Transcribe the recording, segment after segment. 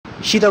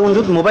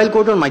সীতাকুণ্ডত mobile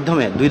কোর্টের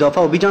মাধ্যমে 2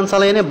 দফা অভিযান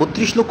চালায় এনে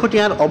 32 লক্ষ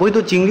টাকার অবৈধ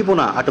চিংড়ি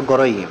পোনা আটক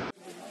করাই।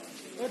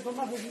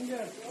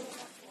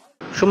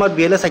 সোমবার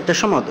বিকেলে 4টার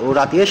সময় ও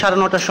রাতে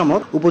 9:30টার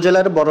সময়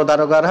উপজেলার বড়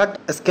দারোগারহাট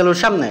স্কেলের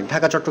সামনে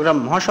ঢাকা চট্টগ্রাম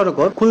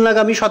মহাসড়কের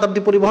খুলনাগামী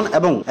শতাব্দী পরিবহন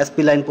এবং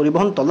এসপি লাইন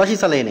পরিবহন তল্লাশি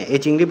চালিয়ে এনে এই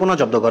চিংড়ি পোনা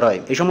জব্দ করা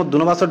হয়। এই সময়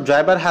 2 বছর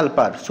ড্রাইভার,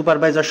 হেল্পার,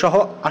 সুপারভাইজার সহ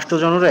 8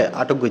 জনের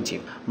আটক করেছে।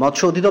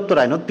 মৎস্য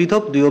অধিদপ্তর আইনত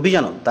পৃথক 2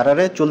 অভিযানত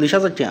তারারে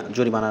 40,000 টাকা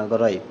জরিমানা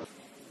করা হয়।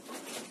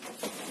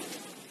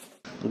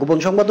 গোপন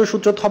সংবাদ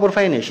সূত্র খবর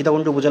পাইনে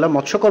সীতাকুণ্ড উপজেলার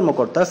মৎস্য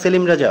কর্মকর্তা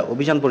সেলিম রাজা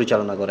অভিযান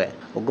পরিচালনা করে।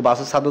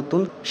 বাসু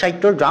সাদতুন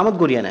 60 গ্রামত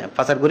গড়িয়ে নেয়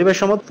পাচার গরিবের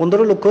সময়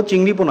 15 লক্ষ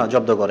চিংড়ি পোনা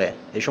জব্দ করে।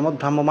 এই সময়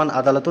ভ্রাম্যমাণ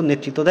আদালতের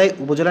নেতৃত্ব দেয়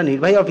উপজেলা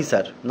নির্বাহী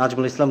অফিসার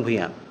নাজমুল ইসলাম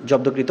ভূঁইয়া।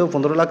 জব্দকৃত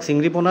 15 লাখ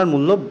চিংড়ি পোনার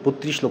মূল্য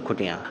 32 লক্ষ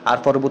টাকা। আর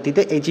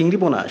পরবর্তীতে এই চিংড়ি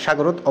পোনা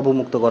সাগরত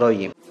অবমুক্ত করা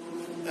হয়।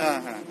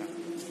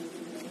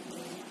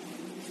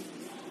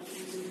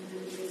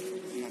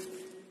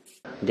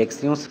 Desk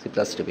news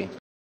Cplus TV.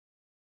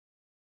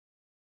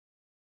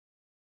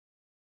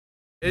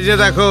 এই যে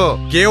দেখো,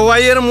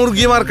 কেওয়াই এর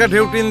মুরগি মার্কা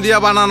ঢেউটিন দিয়া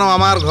বানানো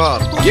আমার ঘর।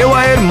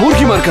 কেওয়াই এর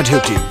মুরগি মার্কা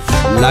ঢেউটিন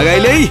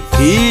লাগাইলেই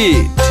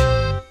হিট।